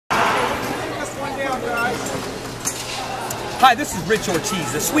Hi, this is Rich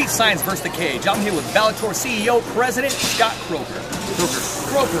Ortiz, the Sweet Science vs. the Cage. I'm here with Bellator CEO, President Scott Coker.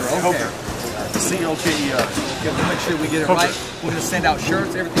 Coker, okay. C-O-K-E-R. Yeah, we'll make sure we get it right. We're going to send out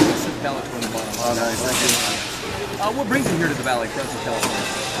shirts, everything will sit Bellator on the bottom. Oh, nice, thank you. What brings you here to the Valley, President California?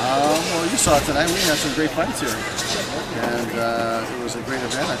 Well, you saw it tonight. We had some great fights here. And it was a great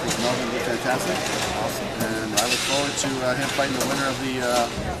event. I think Melvin did fantastic. Awesome. And I look forward to him fighting the winner of the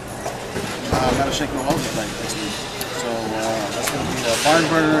Madashenko-Hogan fight next week. So that's going to be a barn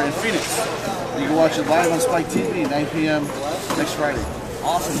burner in Phoenix. You can watch it live on Spike TV, 9 p.m. next Friday.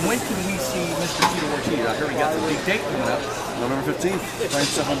 Awesome. When can we see Mr. Tito Ortiz? I heard we got the big date coming up. November 15th,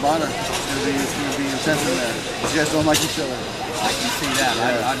 fighting Stephan Bonner. It's going to be intense in there. These guys don't like each other. I can see that.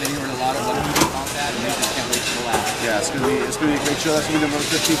 Yeah. I've been hearing a lot of news about that, and they just can't wait for the last. Yeah, it's going to be a great show. That's going to be November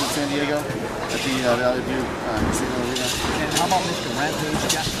 15th in San Diego at the Valley View Casino Arena. And how about Mr. Rampage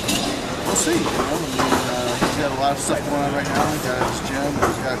Jackson? We'll see. You know, he's got a lot of stuff going on right now. He's got his gym.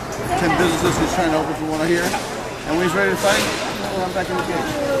 He's got 10 businesses he's trying to open from what I hear. And when he's ready to fight, I'm back in the cage.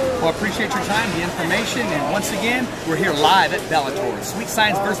 Well, I appreciate your time, the information, and once again, we're here live at Bellator. Sweet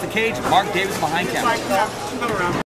Science vs. the Cage. Mark Davis behind camera.